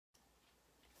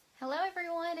Hello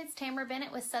everyone, it's Tamara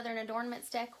Bennett with Southern Adornments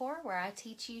Decor, where I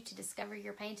teach you to discover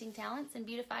your painting talents and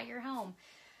beautify your home.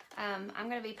 I'm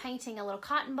going to be painting a little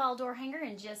cotton ball door hanger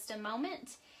in just a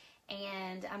moment,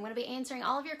 and I'm going to be answering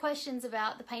all of your questions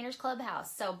about the Painters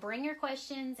Clubhouse. So bring your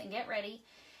questions and get ready,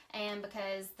 and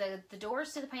because the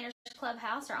doors to the Painters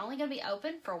Clubhouse are only going to be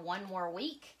open for one more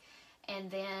week, and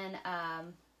then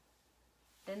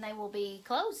they will be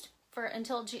closed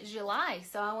until July.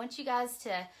 So I want you guys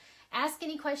to ask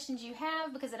any questions you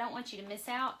have because I don't want you to miss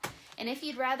out. And if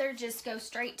you'd rather just go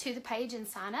straight to the page and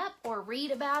sign up or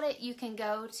read about it, you can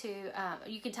go to,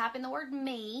 you can type in the word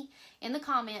 "me" in the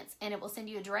comments and it will send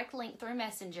you a direct link through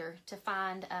Messenger to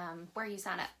find where you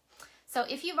sign up. So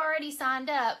if you've already signed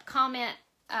up, comment,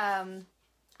 "I'm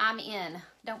in."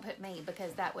 Don't put "me"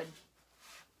 because that would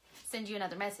send you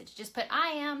another message. Just put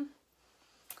 "I am."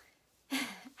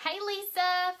 Hey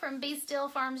Lisa from Be Still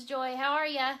Farms Joy, how are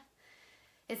ya?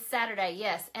 It's Saturday,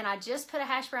 yes, and I just put a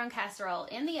hash brown casserole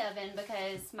in the oven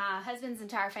because my husband's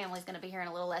entire family is going to be here in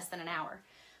a little less than an hour.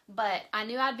 But I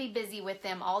knew I'd be busy with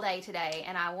them all day today,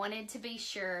 and I wanted to be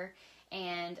sure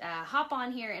and hop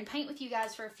on here and paint with you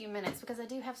guys for a few minutes because I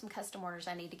do have some custom orders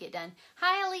I need to get done.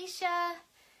 Hi, Alicia.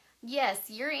 Yes,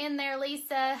 you're in there,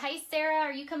 Lisa. Hey, Sarah,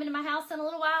 are you coming to my house in a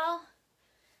little while?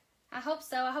 I hope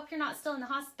so. I hope you're not still in the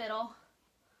hospital.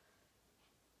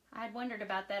 I had wondered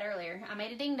about that earlier. I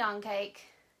made a ding-dong cake.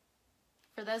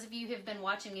 For those of you who have been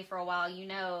watching me for a while, you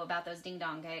know about those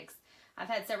ding-dong cakes. I've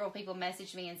had several people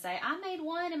message me and say, I made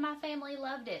one and my family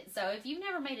loved it. So if you've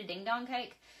never made a ding-dong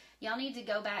cake, y'all need to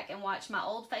go back and watch my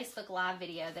old Facebook Live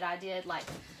video that I did, like,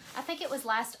 I think it was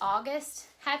last August.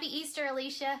 Happy Easter,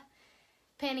 Alicia.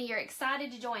 Penny, you're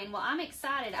excited to join. Well, I'm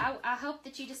excited. I hope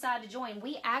that you decide to join.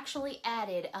 We actually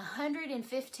added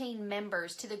 115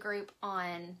 members to the group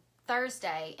on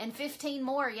Thursday and 15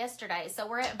 more yesterday. So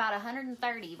we're at about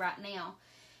 130 right now.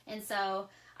 And so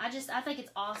I think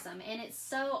it's awesome. And it's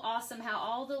so awesome how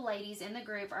all the ladies in the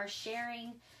group are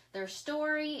sharing their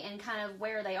story and kind of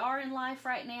where they are in life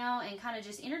right now and kind of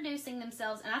just introducing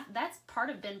themselves. And that's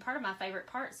been part of my favorite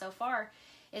part so far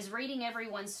is reading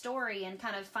everyone's story and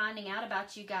kind of finding out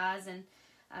about you guys and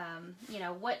you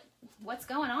know, what's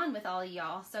going on with all of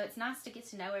y'all. So it's nice to get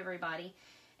to know everybody.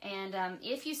 And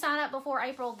if you sign up before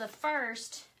April the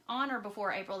 1st, on or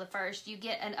before April the 1st, you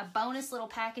get a bonus little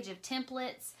package of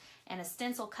templates and a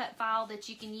stencil cut file that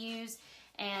you can use.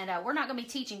 And we're not going to be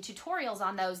teaching tutorials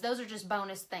on those. Those are just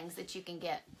bonus things that you can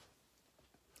get.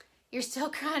 You're still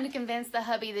trying to convince the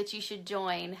hubby that you should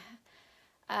join.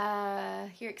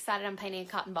 You're excited I'm painting a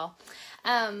cotton ball.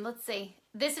 Let's see.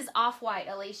 This is off-white,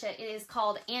 Alicia. It is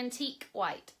called antique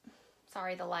white.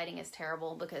 Sorry, the lighting is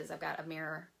terrible because I've got a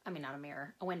mirror. I mean, not a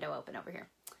mirror, a window open over here.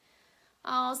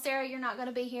 Oh, Sarah, you're not going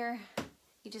to be here.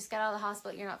 You just got out of the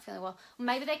hospital. You're not feeling well.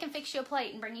 Maybe they can fix you a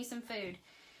plate and bring you some food.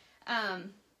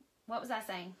 What was I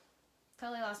saying?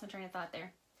 Totally lost my train of thought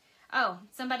there. Oh,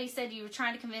 somebody said you were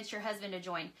trying to convince your husband to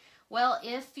join. Well,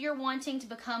 if you're wanting to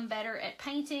become better at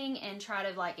painting and try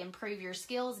to like improve your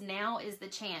skills, now is the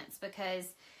chance because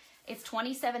it's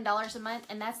 $27 a month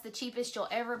and that's the cheapest you'll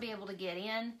ever be able to get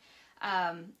in.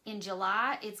 In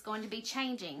July, it's going to be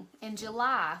changing. In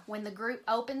July, when the group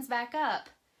opens back up,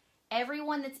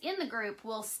 everyone that's in the group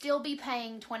will still be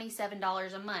paying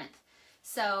 $27 a month.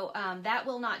 So that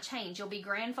will not change. You'll be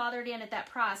grandfathered in at that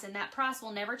price, and that price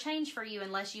will never change for you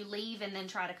unless you leave and then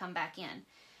try to come back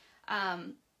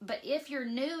in. But if you're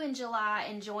new in July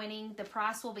and joining, the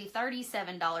price will be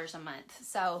 $37 a month.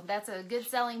 So that's a good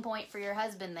selling point for your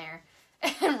husband there.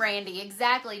 Randy,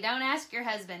 exactly. Don't ask your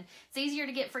husband. It's easier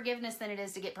to get forgiveness than it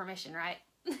is to get permission, right?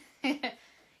 You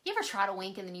ever try to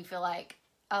wink and then you feel like,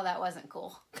 oh, that wasn't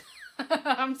cool?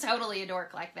 I'm totally a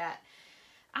dork like that.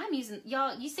 I'm using,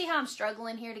 y'all, you see how I'm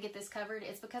struggling here to get this covered?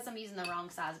 It's because I'm using the wrong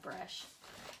size brush.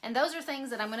 And those are things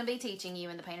that I'm going to be teaching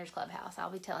you in the Painters Clubhouse. I'll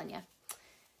be telling you.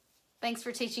 Thanks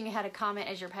for teaching me how to comment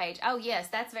as your page. Oh, yes,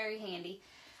 that's very handy.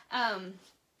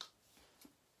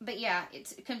 But yeah,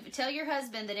 tell your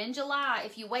husband that in July,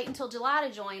 if you wait until July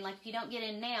to join, like if you don't get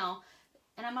in now,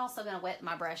 and I'm also going to wet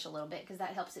my brush a little bit because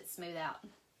that helps it smooth out.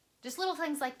 Just little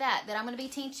things like that I'm going to be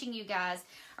teaching you guys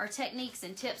are techniques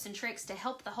and tips and tricks to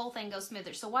help the whole thing go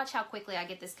smoother. So watch how quickly I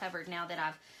get this covered now that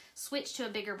I've switched to a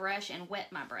bigger brush and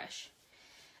wet my brush.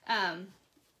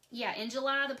 Yeah, in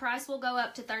July, the price will go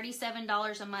up to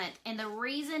 $37 a month. And the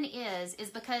reason is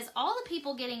because all the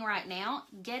people getting in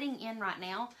right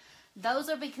now, those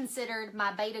will be considered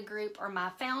my beta group or my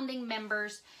founding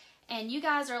members. And you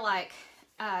guys are like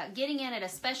getting in at a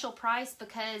special price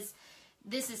because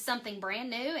this is something brand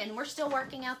new and we're still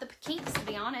working out the kinks, to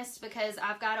be honest, because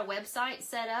I've got a website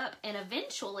set up and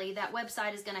eventually that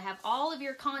website is going to have all of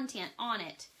your content on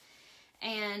it.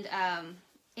 And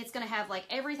it's going to have like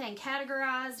everything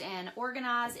categorized and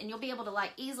organized, and you'll be able to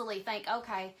like easily think,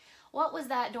 okay, what was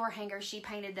that door hanger she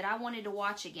painted that I wanted to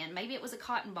watch again? Maybe it was a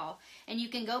cotton ball. And you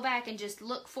can go back and just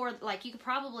look for, like, you could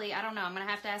probably, I don't know, I'm going to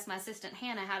have to ask my assistant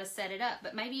Hannah how to set it up.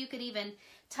 But maybe you could even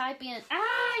type in,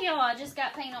 y'all, I just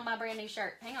got paint on my brand new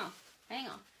shirt. Hang on, hang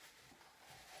on.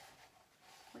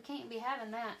 We can't be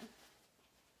having that.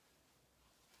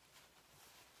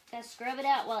 Gotta scrub it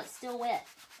out while it's still wet.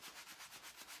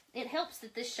 It helps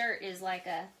that this shirt is like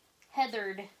a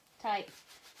heathered type.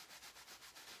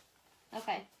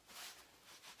 Okay.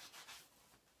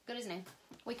 Good as new.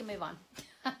 We can move on.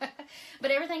 But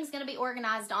everything's going to be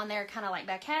organized on there kind of like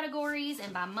by categories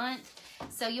and by month.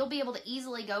 So you'll be able to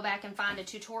easily go back and find a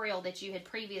tutorial that you had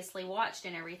previously watched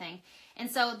and everything. And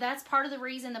so that's part of the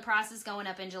reason the price is going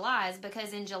up in July, is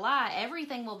because in July,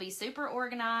 everything will be super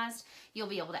organized. You'll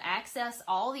be able to access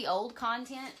all the old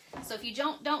content. So if you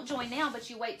don't join now, but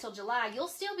you wait till July, you'll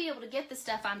still be able to get the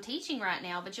stuff I'm teaching right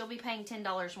now, but you'll be paying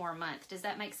 $10 more a month. Does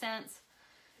that make sense?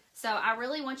 So I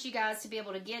really want you guys to be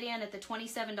able to get in at the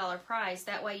 $27 price.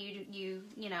 That way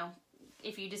you know,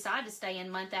 if you decide to stay in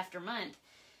month after month,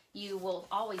 you will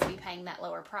always be paying that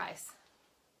lower price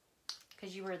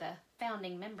because you were the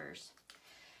founding members.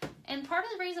 And part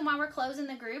of the reason why we're closing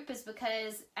the group is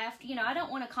because after, you know, I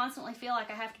don't want to constantly feel like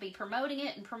I have to be promoting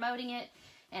it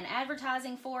and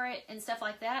advertising for it and stuff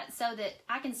like that, so that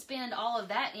I can spend all of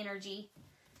that energy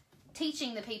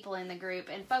teaching the people in the group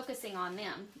and focusing on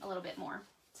them a little bit more.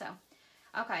 So,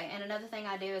 okay, and another thing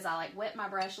I do is I like wet my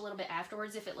brush a little bit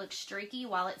afterwards if it looks streaky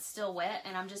while it's still wet,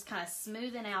 and I'm just kind of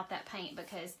smoothing out that paint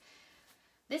because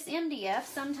this MDF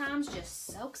sometimes just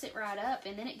soaks it right up,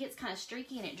 and then it gets kind of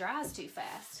streaky and it dries too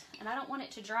fast. And I don't want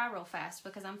it to dry real fast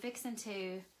because I'm fixing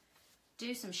to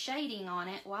do some shading on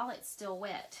it while it's still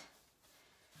wet.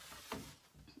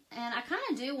 And I kind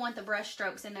of do want the brush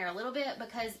strokes in there a little bit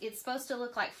because it's supposed to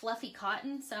look like fluffy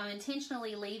cotton, so I'm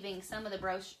intentionally leaving some of the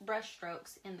brush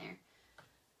strokes in there.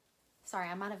 Sorry,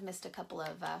 I might have missed a couple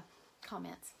of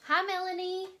comments. Hi,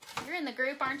 Melanie. You're in the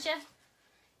group, aren't you?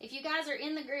 If you guys are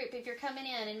in the group, if you're coming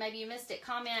in and maybe you missed it,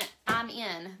 comment, I'm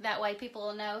in. That way people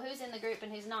will know who's in the group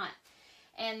and who's not.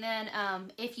 And then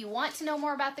if you want to know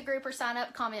more about the group or sign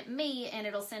up, comment me, and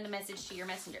it'll send a message to your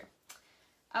messenger.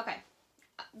 Okay.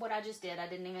 What I just did, I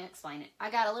didn't even explain it.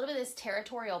 I got a little bit of this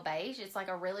territorial beige. It's like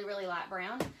a really, really light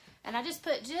brown. And I just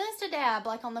put just a dab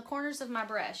like on the corners of my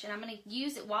brush. And I'm going to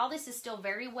use it while this is still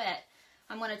very wet.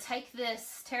 I'm going to take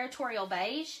this territorial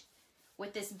beige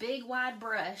with this big wide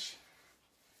brush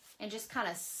and just kind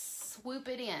of swoop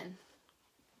it in.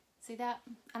 See that?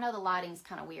 I know the lighting's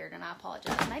kind of weird and I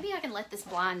apologize. Maybe I can let this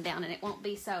blind down and it won't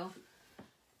be so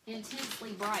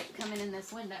intensely bright coming in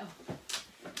this window.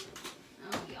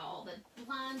 Oh, y'all, the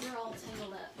blinds are all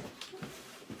tangled up.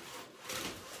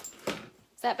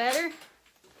 Is that better?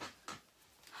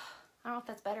 I don't know if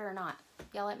that's better or not.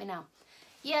 Y'all let me know.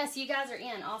 Yes, you guys are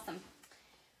in. Awesome.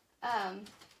 I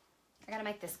got to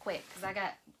make this quick because I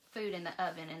got food in the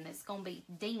oven and it's going to be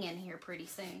dinging here pretty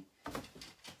soon.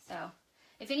 So,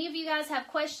 if any of you guys have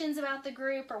questions about the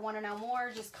group or want to know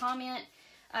more, just comment.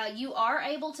 You are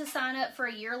able to sign up for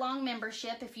a year-long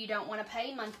membership if you don't want to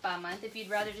pay month by month. If you'd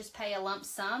rather just pay a lump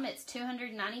sum, it's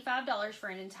 $295 for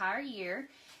an entire year,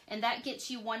 and that gets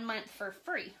you 1 month for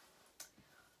free.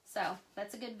 So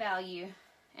that's a good value,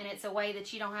 and it's a way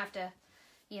that you don't have to,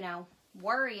 you know,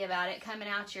 worry about it coming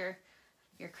out your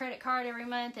credit card every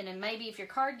month, and then maybe if your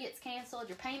card gets canceled,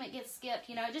 your payment gets skipped,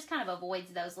 you know, it just kind of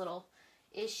avoids those little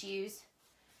issues.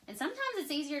 And sometimes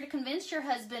it's easier to convince your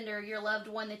husband or your loved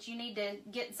one that you need to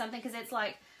get something because it's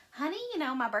like, honey, you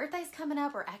know, my birthday's coming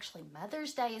up, or actually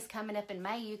Mother's Day is coming up in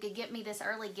May. You could get me this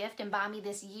early gift and buy me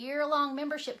this year-long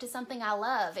membership to something I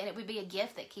love, and it would be a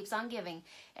gift that keeps on giving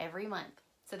every month.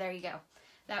 So there you go.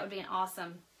 That would be an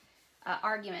awesome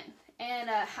argument. And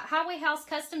Highway House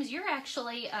Customs, you're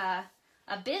actually a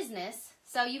business,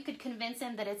 so you could convince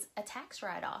him that it's a tax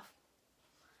write-off.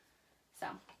 So,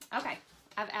 okay.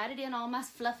 I've added in all my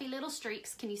fluffy little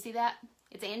streaks. Can you see that?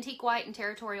 It's antique white and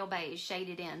territorial beige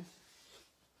shaded in.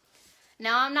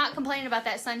 Now, I'm not complaining about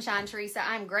that sunshine, Teresa.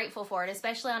 I'm grateful for it,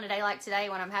 especially on a day like today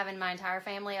when I'm having my entire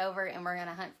family over and we're going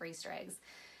to hunt for Easter eggs.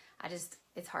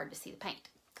 It's hard to see the paint.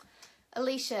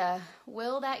 Alicia,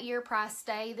 will that year price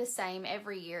stay the same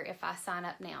every year if I sign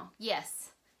up now? Yes.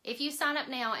 If you sign up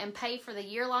now and pay for the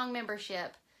year-long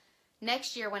membership,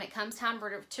 next year, when it comes time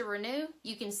to renew,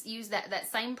 you can use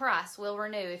that same price. Will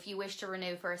renew if you wish to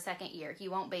renew for a second year.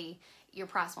 Your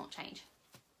price won't change,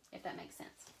 if that makes sense.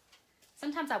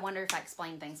 Sometimes I wonder if I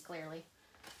explain things clearly,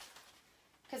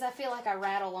 because I feel like I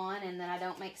rattle on and then I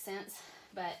don't make sense,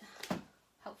 but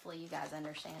hopefully you guys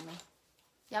understand me.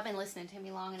 Y'all been listening to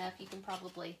me long enough, you can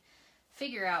probably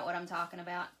figure out what I'm talking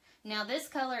about. Now this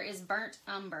color is Burnt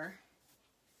Umber.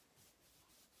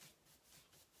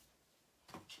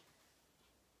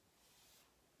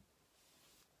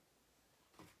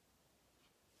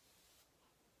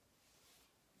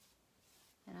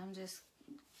 And I'm just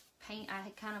I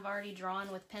had kind of already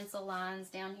drawn with pencil lines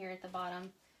down here at the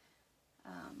bottom.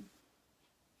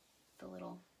 The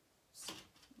little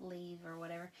leaf or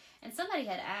whatever. And somebody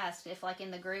had asked if, like,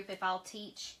 in the group, if I'll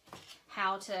teach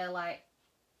how to, like,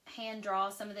 hand draw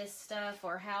some of this stuff,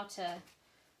 or how to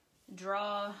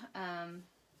draw,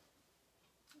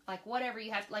 like, whatever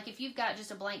you have. Like, if you've got just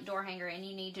a blank door hanger and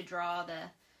you need to draw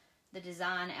the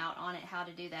design out on it, how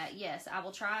to do that. Yes, I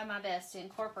will try my best to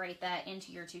incorporate that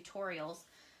into your tutorials,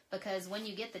 because when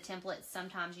you get the templates,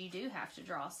 sometimes you do have to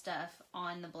draw stuff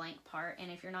on the blank part,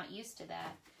 and if you're not used to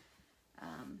that,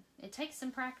 it takes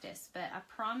some practice. But I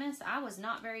promise I was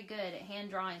not very good at hand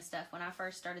drawing stuff when I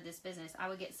first started this business. I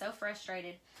would get so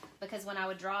frustrated because when I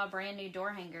would draw a brand new door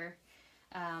hanger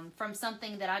from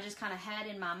something that I just kind of had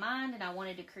in my mind and I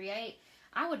wanted to create,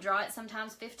 I would draw it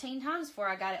sometimes 15 times before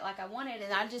I got it like I wanted,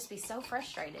 and I'd just be so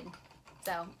frustrated.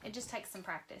 So it just takes some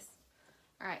practice.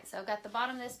 All right, so I've got the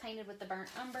bottom of this painted with the Burnt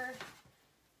Umber.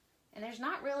 And there's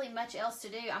not really much else to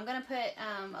do. I'm going to put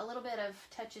a little bit of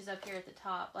touches up here at the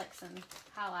top, like some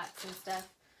highlights and stuff.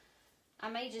 I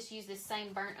may just use this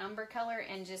same Burnt Umber color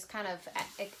and just kind of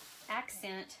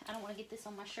accent, I don't want to get this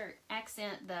on my shirt,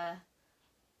 accent the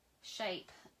shape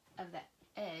of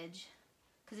the edge.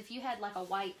 Because if you had like a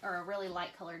white or a really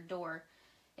light colored door,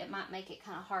 it might make it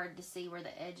kind of hard to see where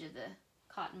the edge of the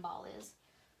cotton ball is.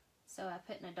 So I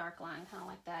put in a dark line kind of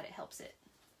like that. It helps it.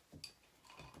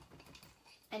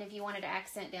 And if you wanted to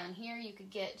accent down here, you could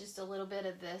get just a little bit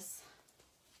of this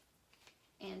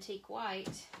antique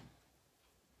white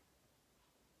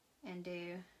and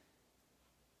do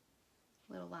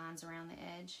little lines around the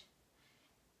edge.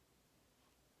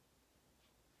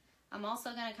 I'm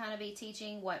also going to kind of be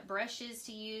teaching what brushes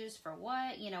to use for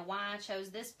what, you know, why I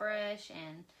chose this brush,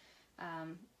 and,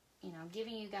 you know,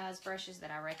 giving you guys brushes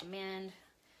that I recommend.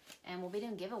 And we'll be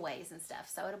doing giveaways and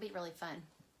stuff, so it'll be really fun.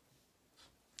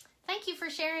 Thank you for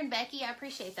sharing, Becky. I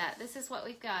appreciate that. This is what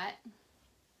we've got.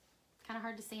 Kind of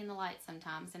hard to see in the light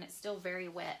sometimes, and it's still very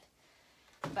wet.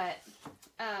 But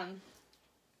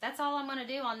that's all I'm going to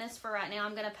do on this for right now.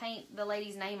 I'm going to paint the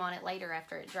lady's name on it later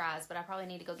after it dries, but I probably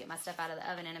need to go get my stuff out of the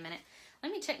oven in a minute.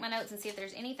 Let me check my notes and see if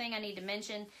there's anything I need to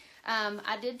mention.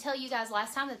 I did tell you guys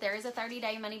last time that there is a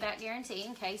 30-day money-back guarantee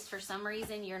in case for some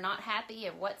reason you're not happy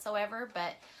or whatsoever,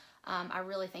 but I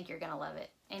really think you're going to love it,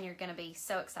 and you're going to be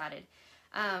so excited.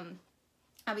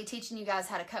 I'll be teaching you guys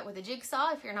how to cut with a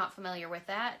jigsaw if you're not familiar with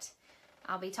that.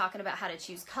 I'll be talking about how to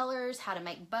choose colors, how to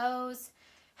make bows,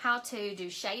 how to do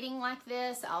shading like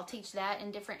this. I'll teach that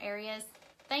in different areas.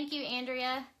 Thank you,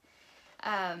 Andrea.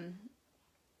 I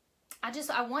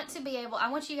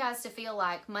want you guys to feel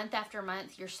like month after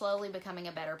month you're slowly becoming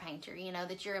a better painter. You know,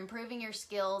 that you're improving your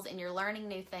skills and you're learning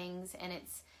new things, and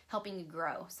it's helping you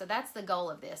grow. So that's the goal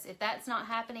of this. If that's not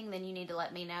happening, then you need to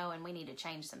let me know and we need to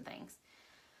change some things.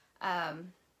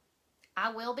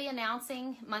 I will be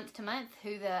announcing month to month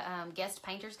who the guest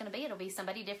painter is going to be. It'll be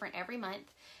somebody different every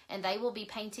month, and they will be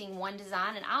painting one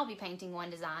design and I'll be painting one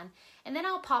design. And then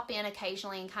I'll pop in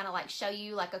occasionally and kind of like show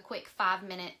you like a quick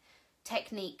 5-minute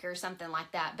technique or something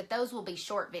like that. But those will be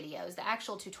short videos. The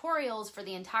actual tutorials for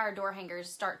the entire door hangers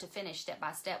start to finish step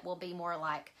by step will be more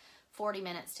like 40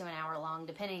 minutes to an hour long,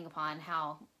 depending upon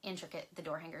how intricate the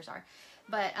door hangers are.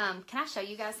 But can I show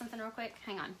you guys something real quick?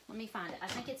 Hang on, let me find it. I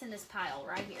think it's in this pile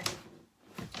right here.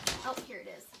 Oh, here it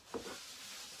is.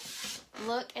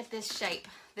 Look at this shape.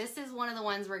 This is one of the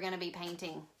ones we're going to be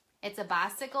painting. It's a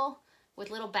bicycle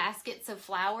with little baskets of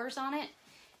flowers on it.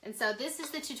 And so this is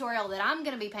the tutorial that I'm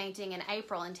going to be painting in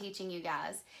April and teaching you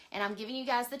guys. And I'm giving you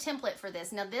guys the template for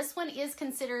this. Now this one is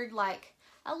considered like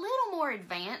a little more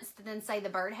advanced than, say, the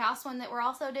birdhouse one that we're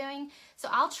also doing. So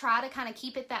I'll try to kind of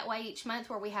keep it that way each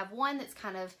month, where we have one that's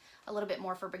kind of a little bit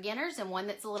more for beginners and one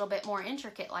that's a little bit more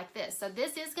intricate like this. So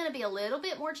this is going to be a little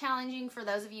bit more challenging for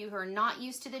those of you who are not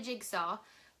used to the jigsaw,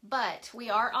 but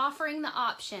we are offering the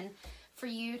option for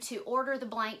you to order the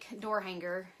blank door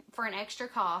hanger for an extra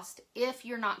cost if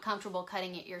you're not comfortable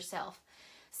cutting it yourself.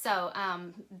 So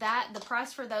the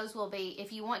price for those will be,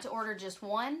 if you want to order just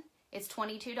one, it's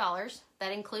 $22.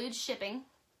 That includes shipping.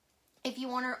 If you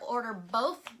want to order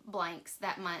both blanks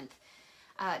that month,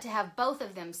 to have both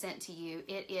of them sent to you,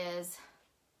 it is,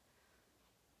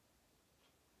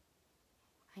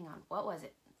 hang on, what was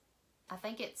it? I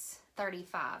think it's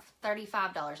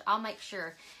 $35. I'll make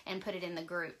sure and put it in the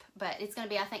group, but it's going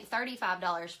to be, I think,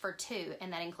 $35 for 2,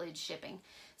 and that includes shipping.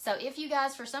 So if you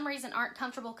guys for some reason aren't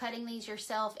comfortable cutting these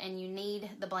yourself and you need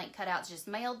the blank cutouts just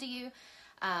mailed to you,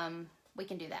 we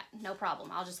can do that, no problem.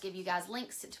 I'll just give you guys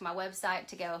links to my website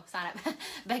to go sign up.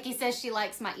 Becky says she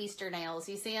likes my Easter nails.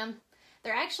 You see them?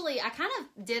 They're actually, I kind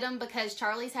of did them because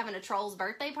Charlie's having a troll's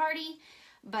birthday party,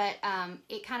 but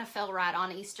it kind of fell right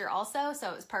on Easter also,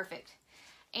 so it was perfect.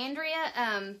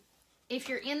 Andrea, if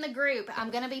you're in the group,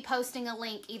 I'm going to be posting a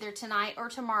link either tonight or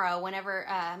tomorrow whenever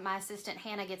my assistant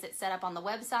Hannah gets it set up on the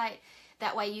website.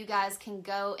 That way you guys can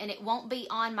go, and it won't be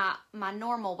on my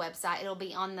normal website. It'll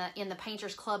be on in the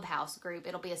Painters Clubhouse group.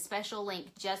 It'll be a special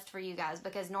link just for you guys,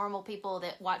 because normal people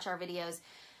that watch our videos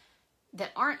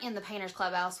that aren't in the Painters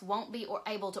Clubhouse won't be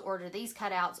able to order these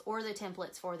cutouts or the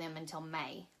templates for them until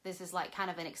May. This is like kind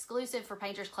of an exclusive for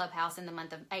Painters Clubhouse in the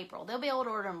month of April. They'll be able to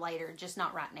order them later, just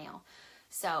not right now.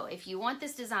 So if you want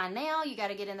this design now, you got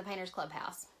to get in the Painters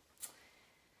Clubhouse.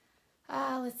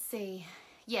 Let's see.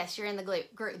 Yes, you're in the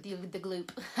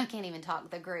group. I can't even talk,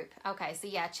 the group. Okay, so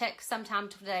yeah, check sometime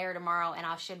today or tomorrow, and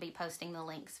I should be posting the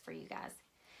links for you guys.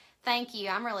 Thank you.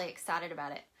 I'm really excited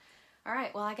about it. All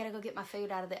right, well, I got to go get my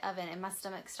food out of the oven, and my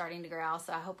stomach's starting to growl,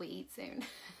 so I hope we eat soon.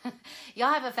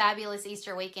 Y'all have a fabulous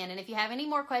Easter weekend, and if you have any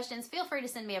more questions, feel free to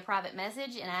send me a private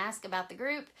message and ask about the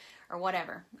group or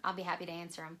whatever. I'll be happy to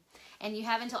answer them. And you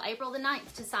have until April the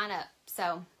 9th to sign up,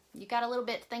 so you got a little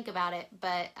bit to think about it,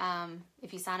 but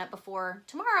if you sign up before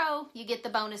tomorrow, you get the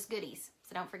bonus goodies,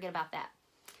 so don't forget about that.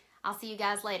 I'll see you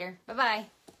guys later. Bye-bye.